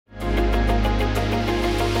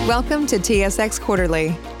Welcome to TSX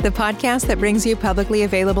Quarterly, the podcast that brings you publicly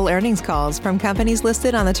available earnings calls from companies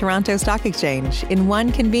listed on the Toronto Stock Exchange in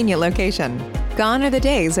one convenient location. Gone are the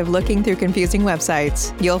days of looking through confusing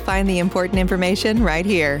websites. You'll find the important information right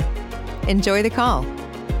here. Enjoy the call.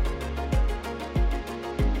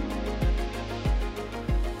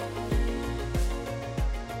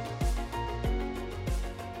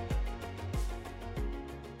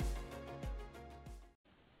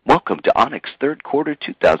 Welcome to Onex third quarter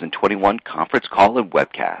 2021 conference call and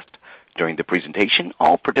webcast. During the presentation,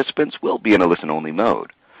 all participants will be in a listen-only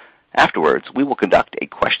mode. Afterwards, we will conduct a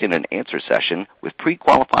question and answer session with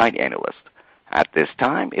pre-qualified analysts. At this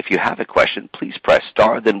time, if you have a question, please press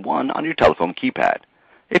star then one on your telephone keypad.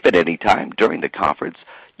 If at any time during the conference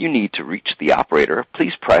you need to reach the operator,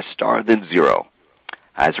 please press star then zero.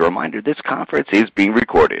 As a reminder, this conference is being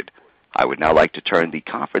recorded. I would now like to turn the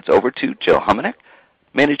conference over to Jill Homenuk,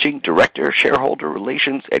 Managing Director, Shareholder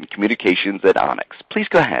Relations and Communications at Onex. Please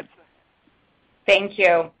go ahead. Thank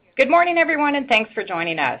you. Good morning, everyone, and thanks for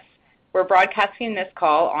joining us. We're broadcasting this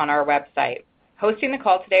call on our website. Hosting the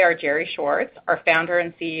call today are Gerry Schwartz, our founder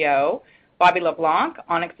and CEO, Bobby LeBlanc,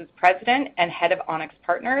 Onex's President and Head of Onex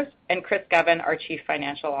Partners, and Chris Govan, our Chief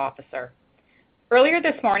Financial Officer. Earlier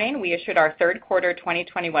this morning, we issued our third quarter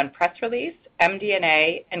 2021 press release,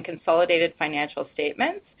 MD&A, and consolidated financial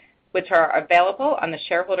statements, which are available on the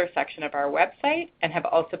shareholder section of our website and have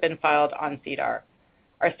also been filed on SEDAR.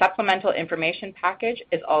 Our supplemental information package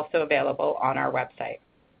is also available on our website.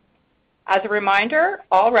 As a reminder,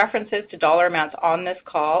 all references to dollar amounts on this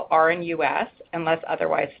call are in US unless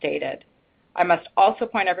otherwise stated. I must also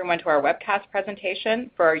point everyone to our webcast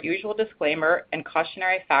presentation for our usual disclaimer and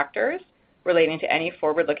cautionary factors relating to any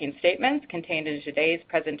forward-looking statements contained in today's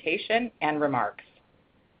presentation and remarks.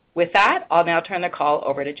 With that, I'll now turn the call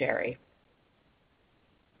over to Gerry.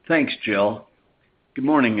 Thanks, Jill. Good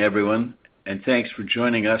morning, everyone, and thanks for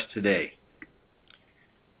joining us today.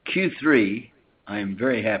 I am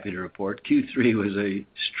very happy to report, Q3 was a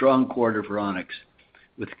strong quarter for Onex,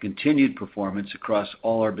 with continued performance across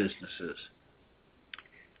all our businesses.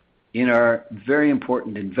 In our very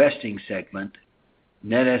important investing segment,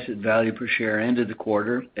 net asset value per share ended the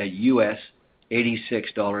quarter at US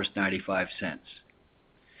 $86.95.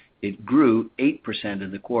 It grew 8%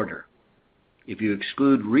 in the quarter. If you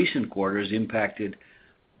exclude recent quarters impacted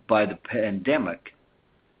by the pandemic,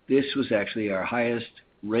 this was actually our highest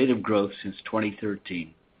rate of growth since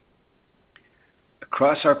 2013.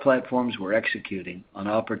 Across our platforms, we're executing on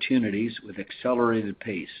opportunities with accelerated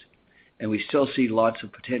pace, and we still see lots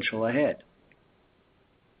of potential ahead.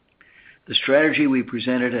 The strategy we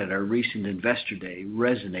presented at our recent Investor Day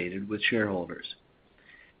resonated with shareholders,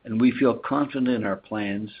 and we feel confident in our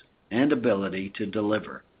plans and ability to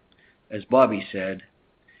deliver. As Bobby said,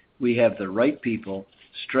 we have the right people,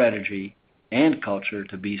 strategy, and culture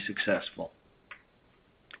to be successful.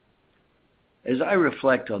 As I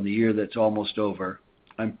reflect on the year that's almost over,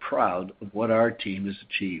 I'm proud of what our team has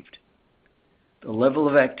achieved. The level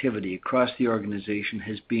of activity across the organization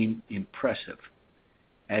has been impressive,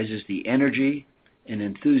 as is the energy and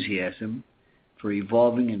enthusiasm for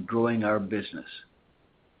evolving and growing our business.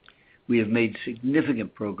 We have made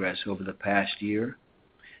significant progress over the past year,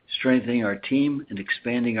 strengthening our team and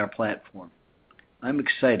expanding our platform. I'm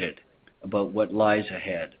excited about what lies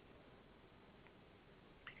ahead.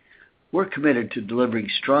 We're committed to delivering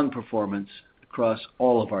strong performance across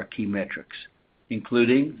all of our key metrics,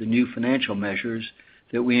 including the new financial measures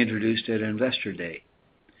that we introduced at Investor Day.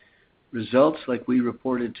 Results like we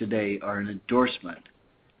reported today are an endorsement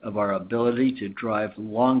of our ability to drive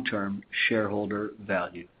long-term shareholder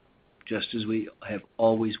value, just as we have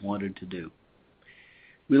always wanted to do.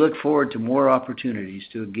 We look forward to more opportunities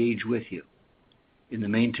to engage with you. In the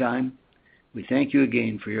meantime, we thank you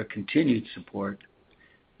again for your continued support.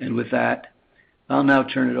 And with that, I'll now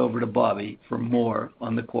turn it over to Bobby for more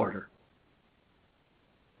on the quarter.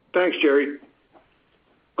 Thanks, Gerry.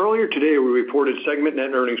 Earlier today, we reported segment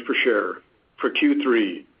net earnings per share for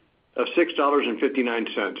Q3 of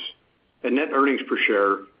 $6.59 and net earnings per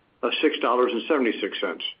share of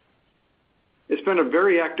 $6.76. It's been a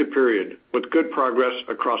very active period with good progress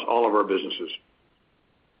across all of our businesses.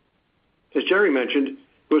 As Gerry mentioned,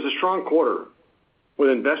 it was a strong quarter, with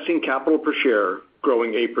investing capital per share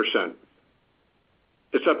growing 8%.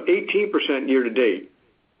 It's up 18% year to date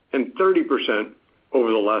and 30% over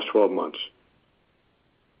the last 12 months.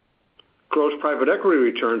 Gross private equity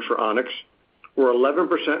returns for Onex were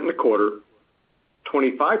 11% in the quarter,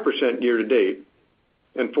 25% year to date,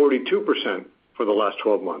 and 42% for the last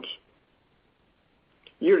 12 months.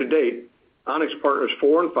 Year to date, Onex Partners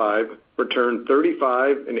 4 and 5 returned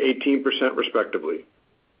 35% and 18% respectively,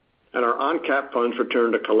 and our on-cap funds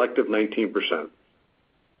returned a collective 19%.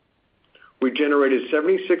 We generated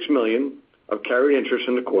 $76 million of carried interest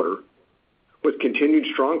in the quarter, with continued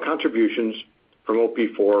strong contributions from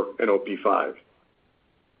OP4 and OP5.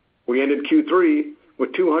 We ended Q3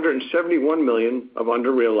 with $271 million of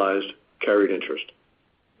under-realized carried interest.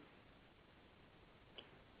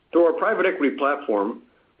 Through our private equity platform,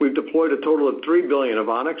 we've deployed a total of $3 billion of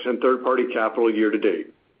Onex and third-party capital year to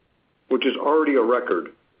date, which is already a record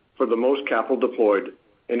for the most capital deployed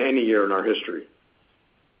in any year in our history.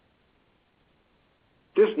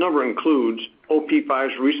 This number includes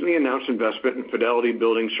OP5's recently announced investment in Fidelity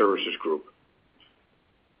Building Services Group.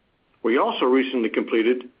 We also recently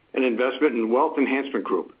completed an investment in Wealth Enhancement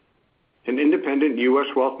Group, an independent U.S.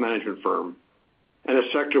 wealth management firm, and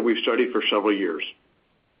a sector we've studied for several years.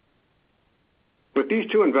 With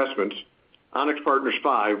these two investments, Onex Partners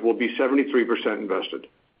 5 will be 73% invested.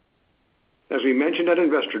 As we mentioned at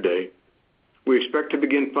Investor Day, we expect to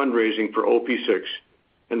begin fundraising for OP6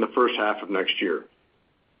 in the first half of next year.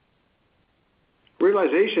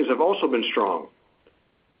 Realizations have also been strong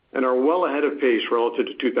and are well ahead of pace relative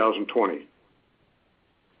to 2020.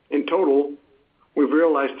 In total, we've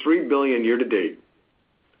realized $3 billion year to date,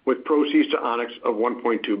 with proceeds to Onex of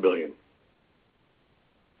 $1.2 billion.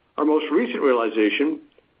 Our most recent realization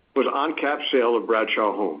was on-cap sale of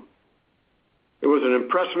Bradshaw Home. It was an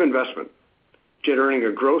impressive investment, generating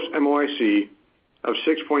a gross MOIC of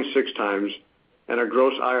 6.6 times and a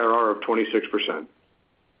gross IRR of 26%.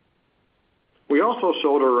 We also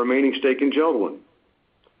sold our remaining stake in Jeld-Wen,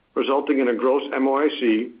 resulting in a gross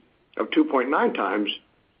MOIC of 2.9 times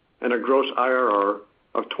and a gross IRR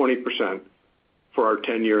of 20% for our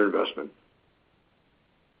 10-year investment.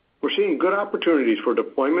 We're seeing good opportunities for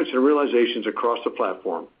deployments and realizations across the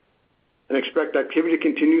platform and expect activity to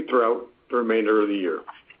continue throughout the remainder of the year.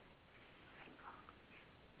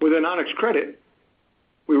 Within Onex Credit,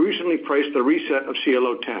 we recently priced the reset of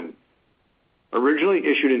CLO 10, originally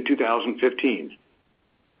issued in 2015.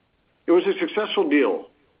 It was a successful deal,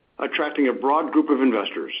 attracting a broad group of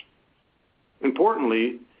investors.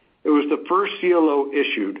 Importantly, it was the first CLO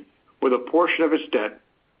issued with a portion of its debt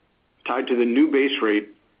tied to the new base rate,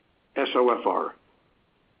 SOFR.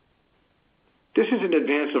 This is in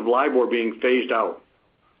advance of LIBOR being phased out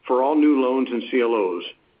for all new loans and CLOs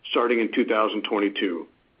starting in 2022.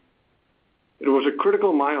 It was a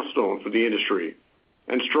critical milestone for the industry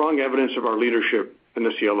and strong evidence of our leadership in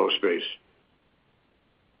the CLO space.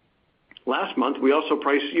 Last month, we also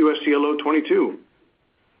priced US CLO 22,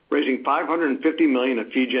 raising $550 million of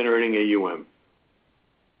fee-generating AUM.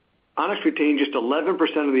 Onex retained just 11%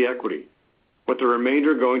 of the equity, with the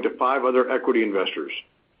remainder going to 5 other equity investors.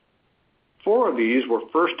 4 of these were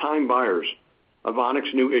first-time buyers of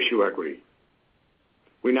Onex new issue equity.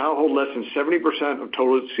 We now hold less than 70% of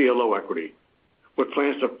total CLO equity, with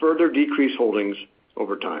plans to further decrease holdings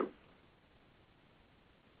over time.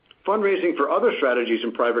 Fundraising for other strategies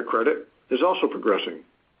in private credit is also progressing.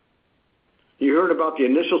 You heard about the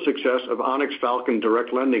initial success of Onex Falcon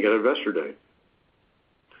Direct Lending at Investor Day.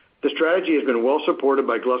 The strategy has been well supported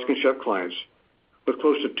by Gluskin Sheff clients, with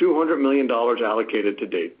close to $200 million allocated to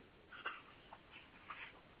date.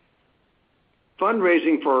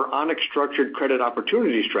 Fundraising for our Onex Structured Credit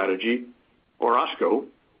Opportunity Strategy, or OSCO,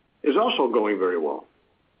 is also going very well,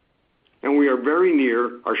 and we are very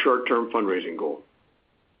near our short-term fundraising goal.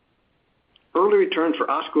 Early returns for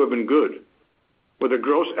OSCO have been good, with a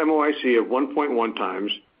gross MOIC of 1.1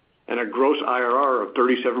 times and a gross IRR of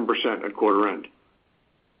 37% at quarter end.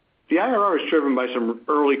 The IRR is driven by some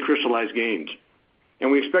early crystallized gains,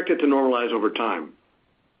 and we expect it to normalize over time.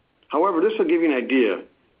 However, this will give you an idea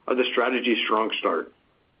of the strategy's strong start.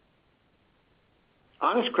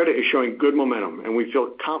 Onex Credit is showing good momentum, and we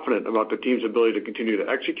feel confident about the team's ability to continue to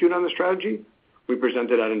execute on the strategy we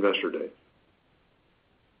presented at Investor Day.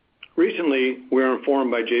 Recently, we were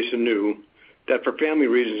informed by Jason New that for family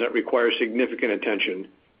reasons that require significant attention,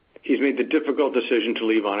 he's made the difficult decision to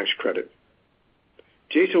leave Onex Credit.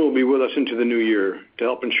 Jason will be with us into the new year to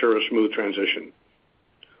help ensure a smooth transition.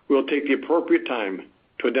 We will take the appropriate time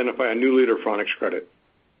to identify a new leader for Onex Credit,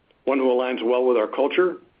 one who aligns well with our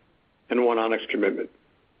culture and one Onex commitment.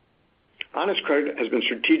 Onex Credit has been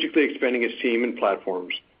strategically expanding its team and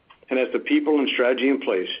platforms and has the people and strategy in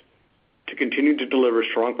place to continue to deliver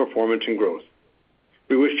strong performance and growth.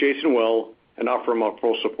 We wish Jason well and offer him our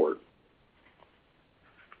full support.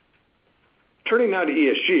 Turning now to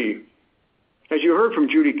ESG, as you heard from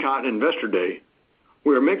Judy Cotte at Investor Day,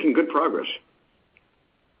 we are making good progress.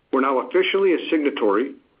 We're now officially a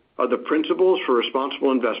signatory of the Principles for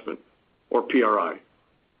Responsible Investment, or PRI.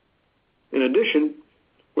 In addition,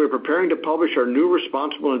 we are preparing to publish our new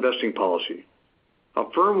responsible investing policy, a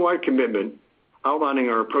firm-wide commitment outlining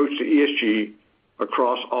our approach to ESG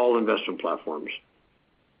across all investment platforms.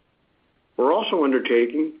 We're also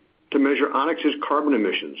undertaking to measure Onex's carbon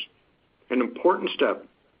emissions, an important step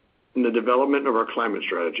in the development of our climate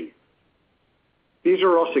strategy. These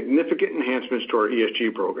are all significant enhancements to our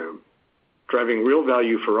ESG program, driving real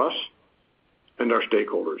value for us and our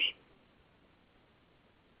stakeholders.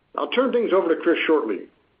 I'll turn things over to Chris shortly.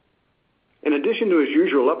 In addition to his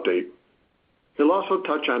usual update, he'll also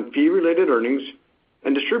touch on fee-related earnings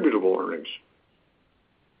and distributable earnings.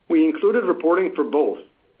 We included reporting for both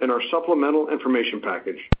in our supplemental information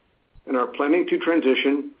package and are planning to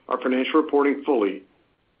transition our financial reporting fully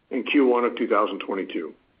in Q1 of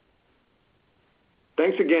 2022.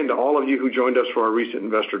 Thanks again to all of you who joined us for our recent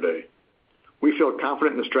Investor Day. We feel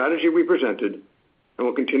confident in the strategy we presented and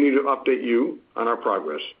will continue to update you on our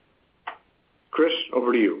progress. Chris,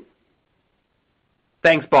 over to you.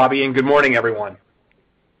 Thanks, Bobby, and good morning, everyone.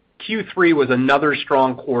 Q3 was another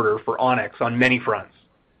strong quarter for Onex on many fronts.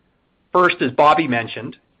 First, as Bobby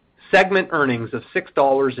mentioned, segment earnings of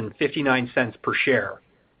 $6.59 per share,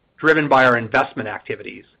 driven by our investment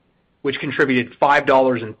activities, which contributed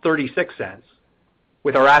 $5.36,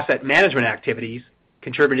 with our asset management activities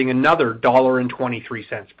contributing another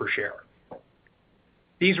 $1.23 per share.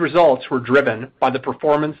 These results were driven by the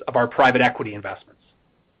performance of our private equity investments.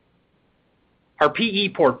 Our PE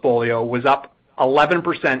portfolio was up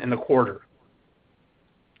 11% in the quarter.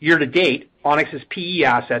 Year to date, Onex's PE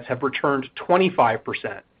assets have returned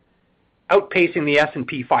 25%, outpacing the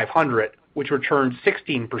S&P 500, which returned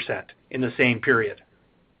 16% in the same period.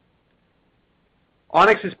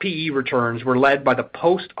 Onex's PE returns were led by the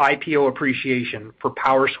post-IPO appreciation for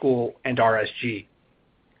PowerSchool and RSG.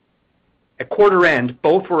 At quarter end,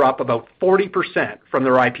 both were up about 40% from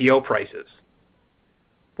their IPO prices.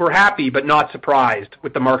 We're happy but not surprised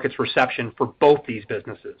with the market's reception for both these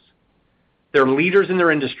businesses. They're leaders in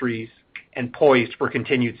their industries and poised for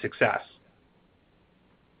continued success.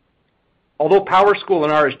 Although PowerSchool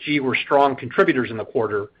and RSG were strong contributors in the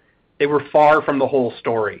quarter, they were far from the whole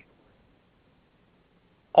story.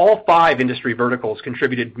 All 5 industry verticals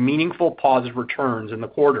contributed meaningful positive returns in the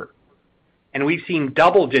quarter, and we've seen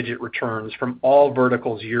double-digit returns from all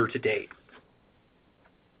verticals year to date.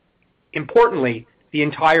 Importantly, the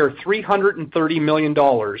entire $330 million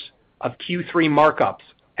of Q3 markups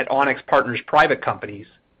at Onex Partners private companies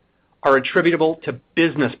are attributable to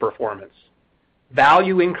business performance,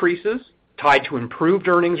 value increases tied to improved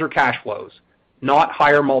earnings or cash flows, not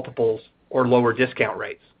higher multiples or lower discount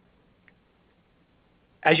rates.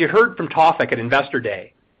 As you heard from Tawfiq at Investor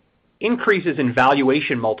Day, increases in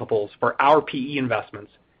valuation multiples for our PE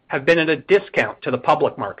investments have been at a discount to the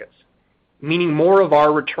public markets, meaning more of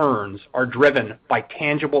our returns are driven by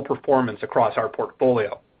tangible performance across our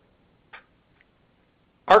portfolio.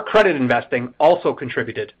 Our credit investing also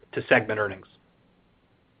contributed to segment earnings.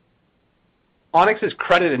 Onex's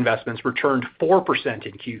credit investments returned 4%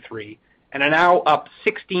 in Q3 and are now up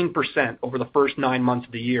 16% over the first 9 months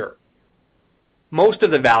of the year. Most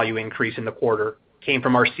of the value increase in the quarter came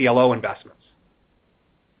from our CLO investments.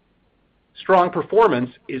 Strong performance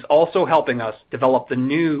is also helping us develop the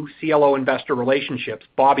new CLO investor relationships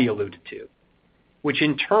Bobby alluded to, which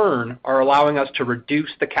in turn are allowing us to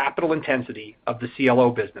reduce the capital intensity of the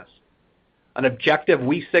CLO business, an objective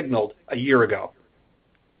we signaled a year ago.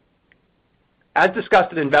 As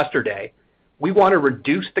discussed at Investor Day, we want to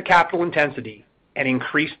reduce the capital intensity and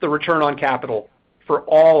increase the return on capital for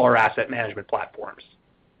all our asset management platforms.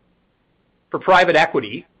 For private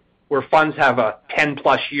equity, where funds have a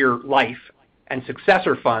 10-plus year life and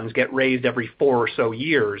successor funds get raised every 4 or so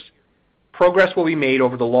years, progress will be made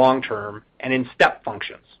over the long term and in step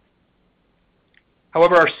functions.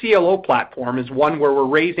 However, our CLO platform is one where we're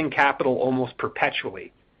raising capital almost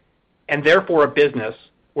perpetually, and therefore a business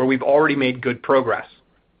where we've already made good progress.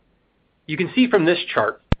 You can see from this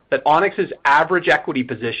chart that Onex's average equity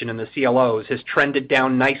position in the CLOs has trended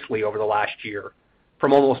down nicely over the last year,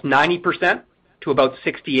 from almost 90% to about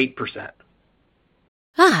 68%.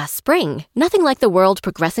 Ah, spring. Nothing like the world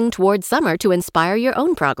progressing towards summer to inspire your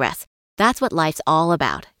own progress. That's what life's all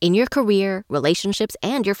about, in your career, relationships,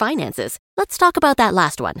 and your finances. Let's talk about that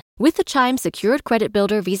last one. With the Chime Secured Credit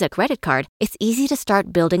Builder Visa Credit Card, it's easy to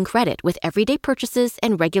start building credit with everyday purchases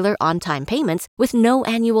and regular on-time payments with no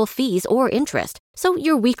annual fees or interest. So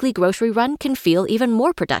your weekly grocery run can feel even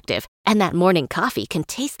more productive, and that morning coffee can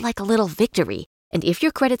taste like a little victory. And if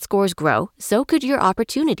your credit scores grow, so could your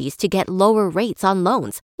opportunities to get lower rates on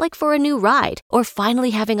loans, like for a new ride or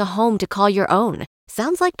finally having a home to call your own.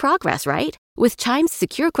 Sounds like progress, right? With Chime's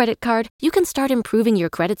secure credit card, you can start improving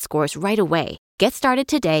your credit scores right away. Get started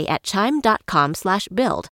today at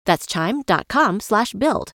chime.com/build. That's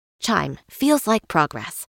chime.com/build. Chime feels like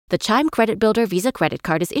progress. The Chime Credit Builder Visa Credit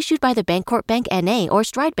Card is issued by the Bancorp Bank N.A. or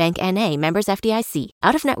Stride Bank N.A. members FDIC.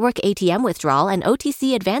 Out-of-network ATM withdrawal and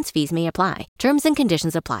OTC advance fees may apply. Terms and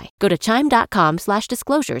conditions apply. Go to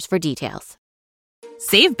chime.com/disclosures for details.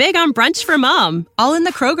 Save big on brunch for mom, all in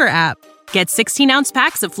the Kroger app. Get 16-ounce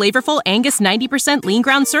packs of flavorful Angus 90% lean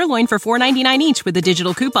ground sirloin for $4.99 each with a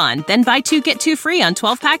digital coupon. Then buy 2, get 2 free on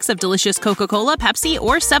 12 packs of delicious Coca-Cola, Pepsi,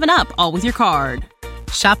 or 7-Up, all with your card.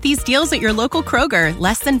 Shop these deals at your local Kroger,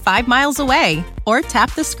 less than 5 miles away. Or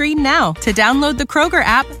tap the screen now to download the Kroger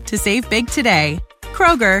app to save big today.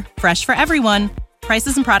 Kroger, fresh for everyone.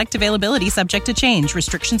 Prices and product availability subject to change.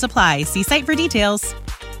 Restrictions apply. See site for details.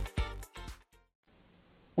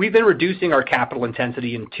 We've been reducing our capital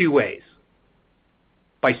intensity in 2 ways.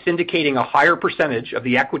 By syndicating a higher percentage of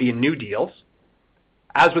the equity in new deals,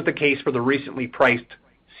 as was the case for the recently priced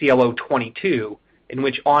CLO 22, in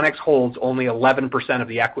which Onex holds only 11% of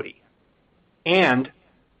the equity, and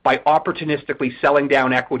by opportunistically selling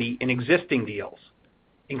down equity in existing deals,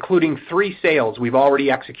 including 3 sales we've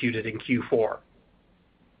already executed in Q4.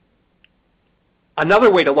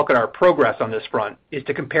 Another way to look at our progress on this front is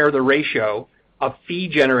to compare the ratio of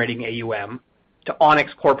fee-generating AUM to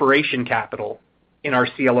Onex Corporation capital in our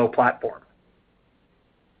CLO platform.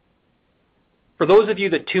 For those of you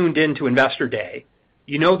that tuned in to Investor Day,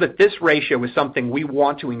 you know that this ratio is something we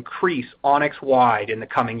want to increase Onex-wide in the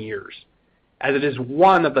coming years, as it is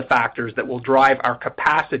one of the factors that will drive our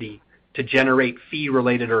capacity to generate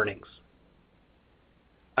fee-related earnings.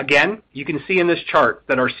 Again, you can see in this chart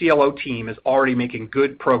that our CLO team is already making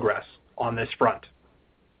good progress on this front.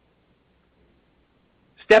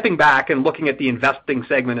 Stepping back and looking at the investing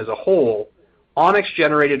segment as a whole, Onex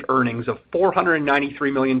generated earnings of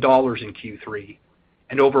 $493 million in Q3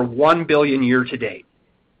 and over $1 billion year-to-date,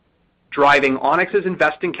 driving Onex's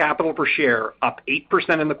investing capital per share up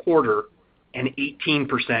 8% in the quarter and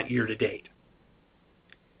 18% year-to-date.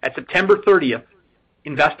 At September 30th,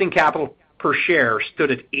 investing capital per share stood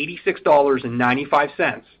at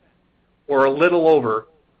 $86.95, or a little over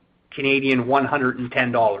Canadian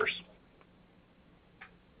 $110.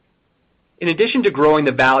 In addition to growing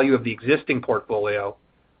the value of the existing portfolio,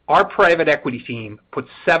 our private equity team put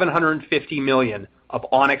 $750 million of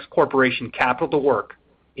Onex Corporation capital to work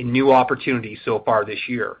in new opportunities so far this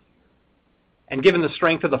year. And given the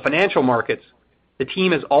strength of the financial markets, the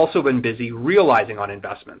team has also been busy realizing on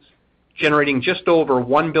investments, generating just over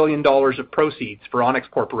 $1 billion of proceeds for Onex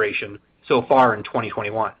Corporation so far in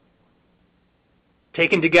 2021.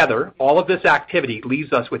 Taken together, all of this activity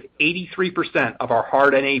leaves us with 83% of our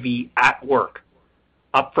hard NAV at work,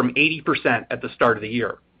 up from 80% at the start of the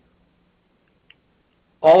year.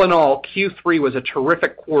 All in all, Q3 was a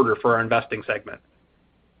terrific quarter for our investing segment.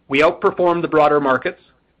 We outperformed the broader markets,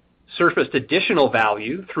 surfaced additional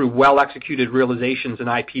value through well-executed realizations and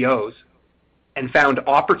IPOs, and found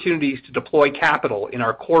opportunities to deploy capital in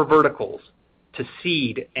our core verticals to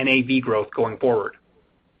seed NAV growth going forward.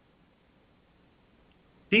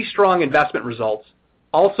 These strong investment results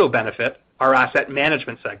also benefit our asset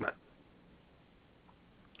management segment.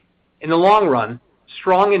 In the long run,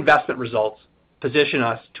 strong investment results position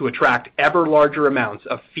us to attract ever larger amounts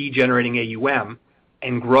of fee-generating AUM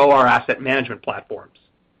and grow our asset management platforms.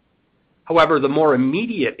 However, the more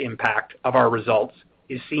immediate impact of our results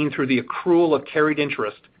is seen through the accrual of carried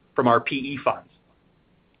interest from our PE funds.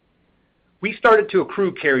 We started to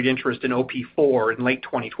accrue carried interest in OP4 in late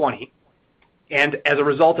 2020, and as a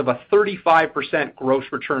result of a 35% gross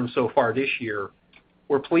return so far this year,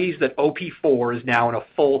 we're pleased that OP4 is now in a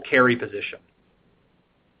full carry position.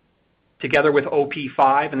 Together with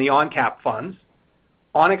OP5 and the ONCAP funds,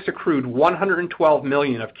 Onex accrued $112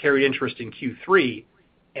 million of carried interest in Q3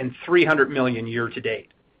 and $300 million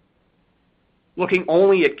year-to-date. Looking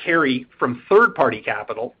only at carry from third-party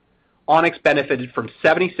capital, Onex benefited from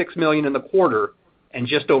 $76 million in the quarter and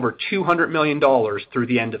just over $200 million through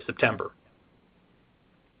the end of September.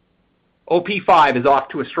 OP5 is off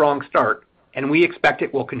to a strong start, and we expect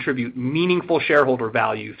it will contribute meaningful shareholder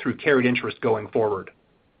value through carried interest going forward.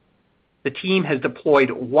 The team has deployed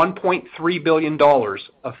 $1.3 billion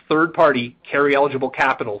of third-party carry-eligible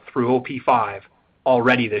capital through OP5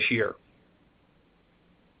 already this year.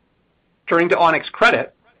 Turning to Onex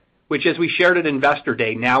Credit, which, as we shared at Investor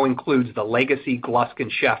Day, now includes the legacy Gluskin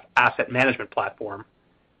Sheff asset management platform,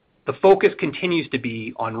 the focus continues to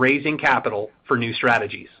be on raising capital for new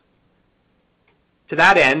strategies. To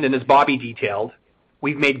that end, and as Bobby detailed,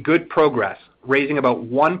 we've made good progress raising about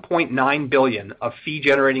 $1.9 billion of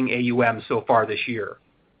fee-generating AUM so far this year.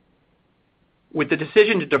 With the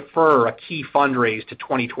decision to defer a key fundraise to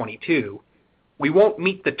 2022, we won't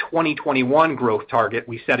meet the 2021 growth target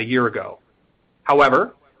we set a year ago.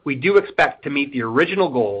 However, we do expect to meet the original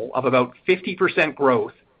goal of about 50%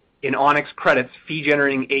 growth in Onex Credit's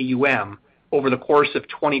fee-generating AUM over the course of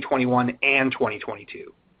 2021 and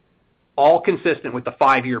 2022, all consistent with the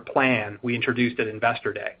 5-year plan we introduced at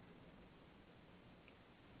Investor Day.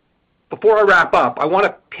 Before I wrap up, I want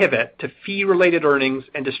to pivot to fee-related earnings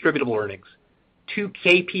and distributable earnings, 2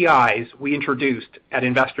 KPIs we introduced at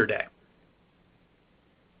Investor Day.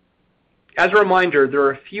 As a reminder, there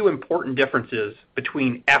are a few important differences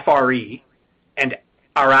between FRE and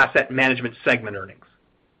our asset management segment earnings.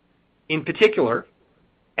 In particular,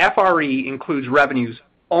 FRE includes revenues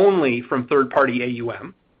only from third-party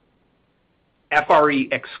AUM. FRE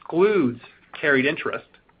excludes carried interest.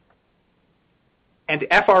 And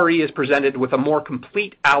FRE is presented with a more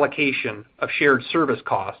complete allocation of shared service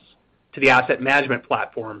costs to the asset management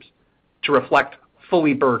platforms to reflect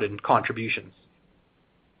fully burdened contributions.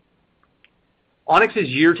 Onex's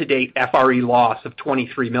year-to-date FRE loss of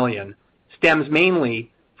 $23 million stems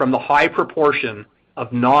mainly from the high proportion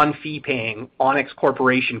of non-fee paying Onex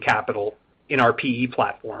Corporation capital in our PE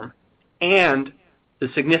platform and the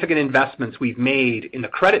significant investments we've made in the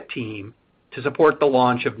credit team to support the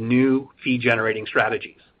launch of new fee-generating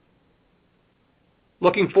strategies.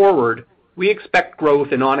 Looking forward, we expect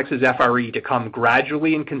growth in Onex's FRE to come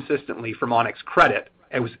gradually and consistently from Onex Credit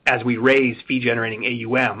as we raise fee-generating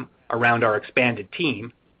AUM around our expanded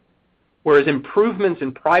team, whereas improvements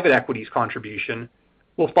in private equities contribution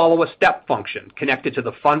will follow a step function connected to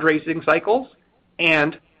the fundraising cycles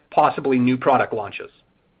and possibly new product launches.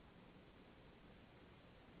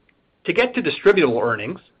 To get to distributable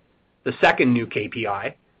earnings, the second new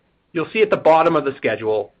KPI, you'll see at the bottom of the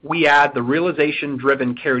schedule, we add the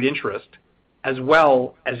realization-driven carried interest as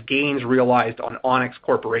well as gains realized on Onex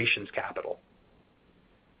Corporation's capital.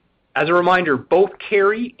 As a reminder, both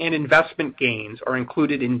carry and investment gains are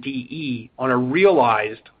included in DE on a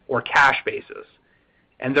realized or cash basis,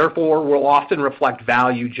 and therefore will often reflect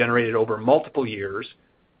value generated over multiple years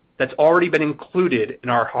that's already been included in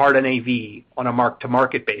our hard NAV on a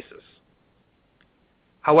mark-to-market basis.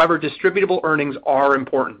 However, distributable earnings are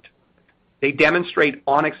important. They demonstrate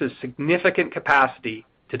Onex's significant capacity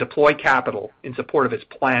to deploy capital in support of its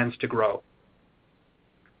plans to grow.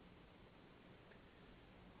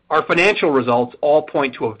 Our financial results all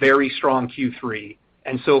point to a very strong Q3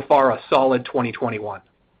 and so far a solid 2021.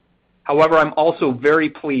 However, I'm also very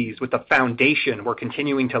pleased with the foundation we're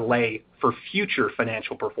continuing to lay for future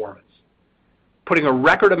financial performance, putting a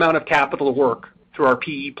record amount of capital to work through our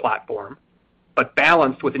PE platform, but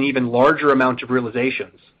balanced with an even larger amount of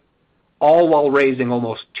realizations, all while raising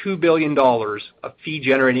almost $2 billion of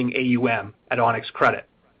fee-generating AUM at Onex Credit.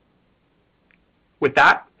 With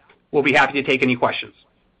that, we'll be happy to take any questions.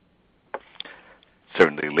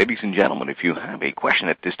 Certainly. Ladies and gentlemen, if you have a question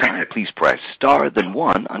at this time, please press star then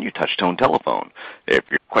 1 on your touch-tone telephone. If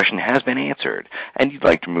your question has been answered and you'd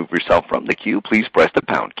like to remove yourself from the queue, please press the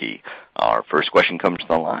pound key. Our first question comes to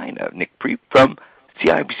the line of Nik Priebe from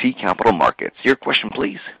CIBC Capital Markets. Your question,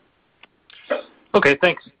 please. Okay,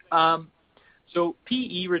 thanks. So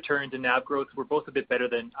PE returns and NAV growth were both a bit better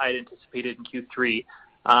than I had anticipated in Q3.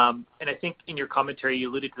 And I think in your commentary you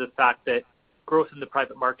alluded to the fact that growth in the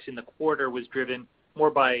private markets in the quarter was driven more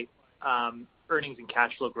by earnings and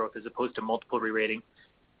cash flow growth as opposed to multiple re-rating.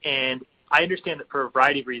 And I understand that for a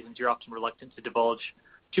variety of reasons you're often reluctant to divulge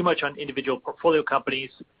too much on individual portfolio companies.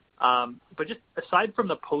 But just aside from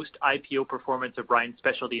the post-IPO performance of Ryan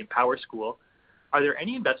Specialty and Power School, are there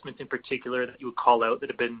any investments in particular that you would call out that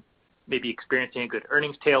have been maybe experiencing a good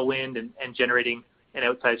earnings tailwind and generating an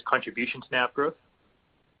outsized contribution to NAV growth?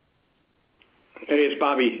 Hey, it's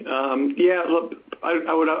Bobby. Yeah, look,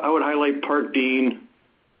 I would highlight Park Dean.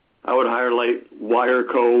 I would highlight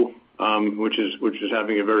Wireco, which is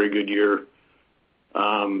having a very good year.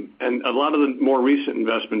 And a lot of the more recent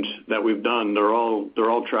investments that we've done, they're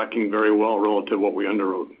all tracking very well relative to what we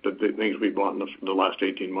underwrote, the things we bought in the last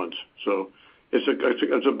 18 months. So it's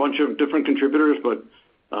a bunch of different contributors, but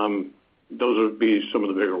those would be some of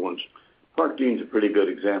the bigger ones. Park Dean's a pretty good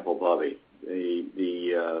example, Bobby.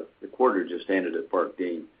 The quarter just ended at Park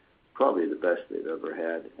Dean, probably the best they've ever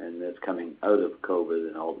had, and that's coming out of COVID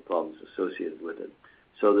and all the problems associated with it.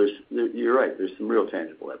 So you're right, there's some real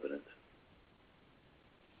tangible evidence.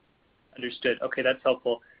 Understood. Okay, that's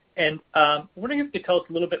helpful. And I'm wondering if you could tell us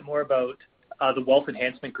a little bit more about the Wealth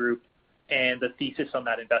Enhancement Group and the thesis on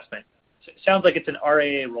that investment. So it sounds like it's an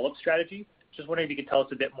RIA roll-up strategy. Just wondering if you could tell us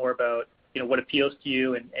a bit more about what appeals to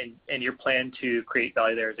you and your plan to create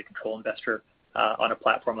value there as a control investor on a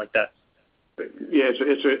platform like that. Yeah,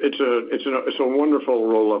 it's a wonderful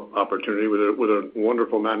roll-up opportunity with a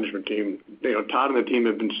wonderful management team. Todd and the team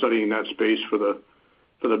have been studying that space for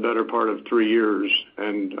the better part of 3 years,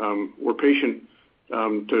 and we're patient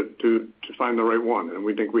to find the right one, and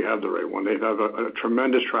we think we have the right one. They have a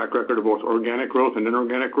tremendous track record of both organic growth and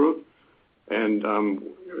inorganic growth, and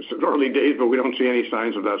it's early days, but we don't see any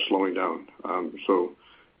signs of that slowing down. So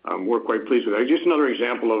we're quite pleased with that. Just another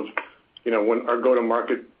example of when our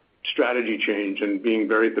go-to-market strategy change and being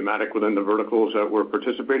very thematic within the verticals that we're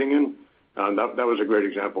participating in. That was a great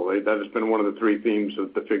example. That has been one of the 3 themes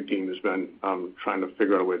that the FIG team has been trying to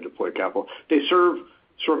figure out a way to deploy capital. They serve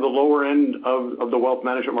sort of the lower end of the wealth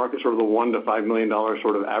management market, sort of the $1 to $5 million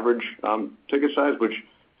sort of average ticket size, which,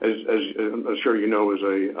 as I'm sure you know, is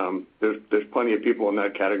there's plenty of people in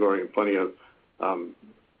that category and plenty of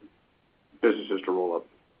businesses to roll up.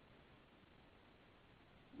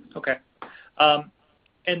 Okay.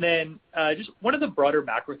 And then just one of the broader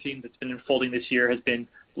macro themes that's been unfolding this year has been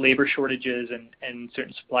labor shortages and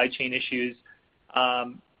certain supply chain issues.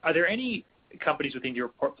 Are there any companies within your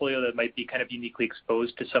portfolio that might be kind of uniquely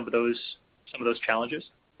exposed to some of those challenges?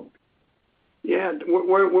 Yeah,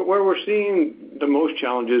 where we're seeing the most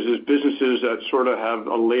challenges is businesses that sort of have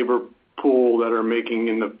a labor pool that are making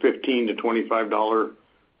in the $15 to $25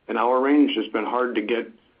 an hour range. It's been hard to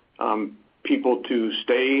get people to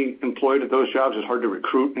stay employed at those jobs. It's hard to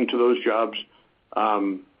recruit into those jobs.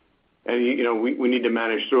 And, we need to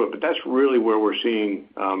manage through it. But that's really where we're seeing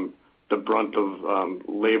the brunt of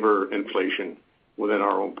labor inflation within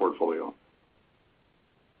our own portfolio.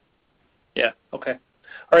 Yeah, okay.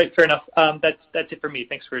 All right, fair enough. That's it for me.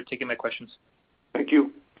 Thanks for taking my questions. Thank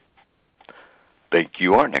you. Thank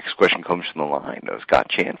you. Our next question comes from the line of Scott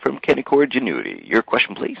Chan from Canaccord Genuity. Your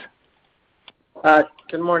question, please.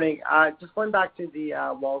 Good morning. Just going back to the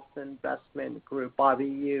Wealth Investment Group, Bobby,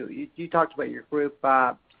 you talked about your group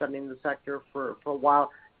studying the sector for a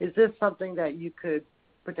while. Is this something that you could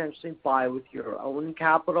potentially buy with your own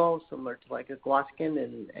capital, similar to like a Gluskin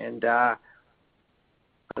and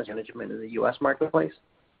management in the U.S. marketplace?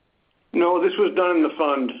 No, this was done in the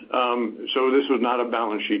fund, so this was not a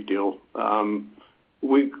balance sheet deal.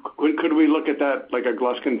 Could we look at that like a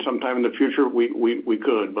Gluskin sometime in the future? We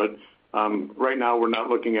could, but right now we're not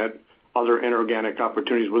looking at other inorganic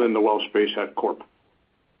opportunities within the wealth space at Corp.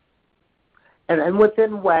 And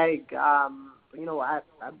within WEG,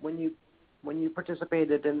 when you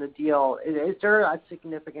participated in the deal, is there a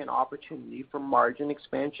significant opportunity for margin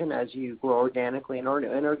expansion as you grow organically and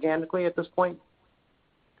inorganically at this point?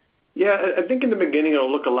 Yeah, I think in the beginning it'll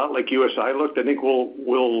look a lot like USI looked. I think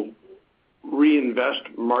we'll reinvest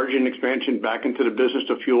margin expansion back into the business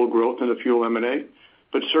to fuel growth and to fuel M&A.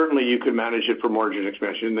 But certainly you could manage it for margin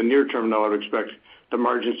expansion. In the near term, though, I would expect the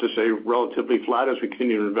margins to stay relatively flat as we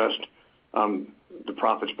continue to invest the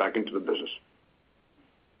profits back into the business.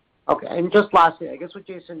 Okay, and just lastly, I guess with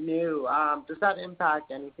Jason New, does that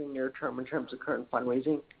impact anything near term in terms of current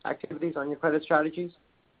fundraising activities on your credit strategies?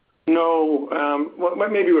 No, well,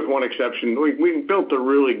 maybe with one exception. We built a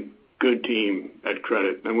really good team at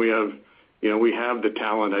credit, and we have the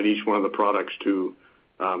talent at each one of the products to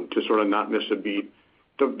sort of not miss a beat.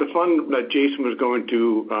 The fund that Jason was going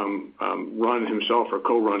to run himself or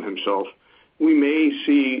co-run himself, we may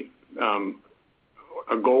see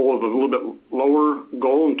a goal of a little bit lower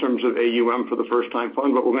goal in terms of AUM for the first-time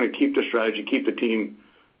fund, but we're going to keep the strategy, keep the team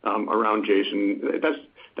around Jason.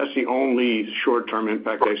 That's the only short-term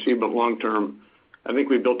impact I see, but long-term, I think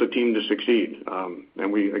we built a team to succeed.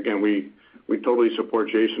 And we totally support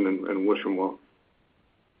Jason and wish him well.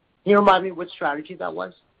 Can you remind me which strategy that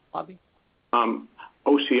was, Bobby?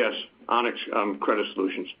 OCS, Onyx Credit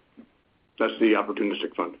Solutions. That's the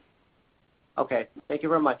opportunistic fund. Okay. Thank you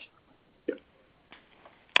very much. Yeah.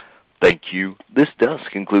 Thank you. This does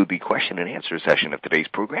conclude the question and answer session of today's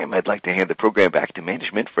program. I'd like to hand the program back to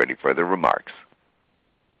management for any further remarks.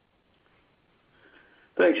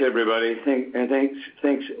 Thanks, everybody.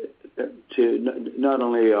 Thanks to not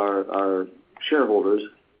only our shareholders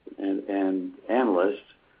and analysts,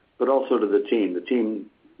 but also to the team. The team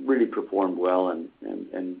really performed well, and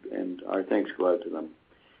our thanks go out to them.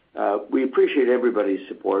 We appreciate everybody's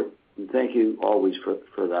support, and thank you always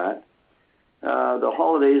for that. The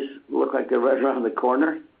holidays look like they're right around the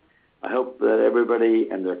corner. I hope that everybody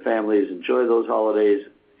and their families enjoy those holidays,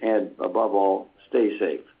 and above all, stay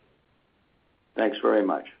safe. Thanks very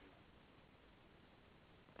much.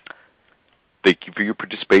 Thank you for your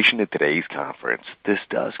participation in today's conference. This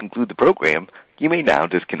does conclude the program. You may now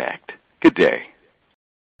disconnect. Good day.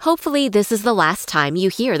 Hopefully, this is the last time you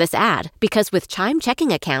hear this ad, because with Chime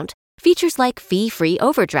Checking Account, features like fee-free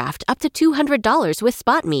overdraft up to $200 with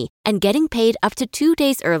SpotMe and getting paid up to 2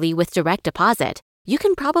 days early with direct deposit, you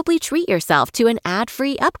can probably treat yourself to an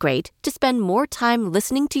ad-free upgrade to spend more time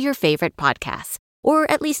listening to your favorite podcasts. Or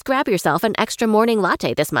at least grab yourself an extra morning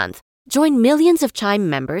latte this month. Join millions of Chime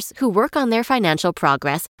members who work on their financial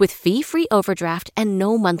progress with fee-free overdraft and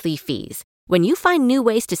no monthly fees. When you find new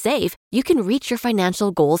ways to save, you can reach your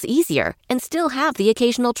financial goals easier and still have the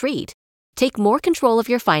occasional treat. Take more control of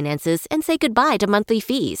your finances and say goodbye to monthly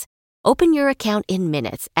fees. Open your account in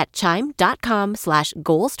minutes at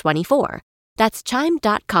chime.com/goals24. That's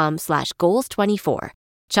chime.com/goals24.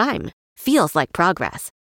 Chime feels like progress.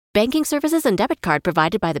 Banking services and debit card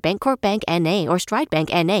provided by the Bancorp Bank N.A. or Stride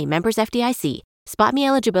Bank N.A. members FDIC. SpotMe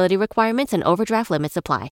eligibility requirements and overdraft limits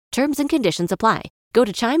apply. Terms and conditions apply. Go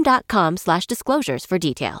to chime.com/disclosures for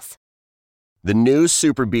details. The new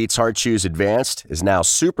Super Beats Heart Chews Advanced is now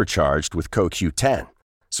supercharged with CoQ10.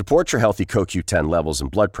 Support your healthy CoQ10 levels and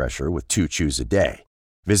blood pressure with 2 chews a day.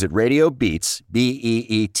 Visit RadioBeats,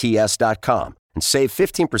 BEETS.com and save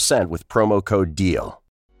 15% with promo code DEAL.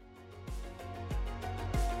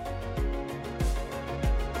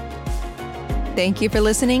 Thank you for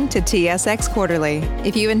listening to TSX Quarterly.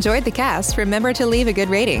 If you enjoyed the cast, remember to leave a good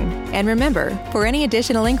rating. And remember, for any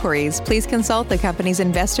additional inquiries, please consult the company's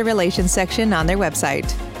investor relations section on their website.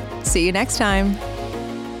 See you next time.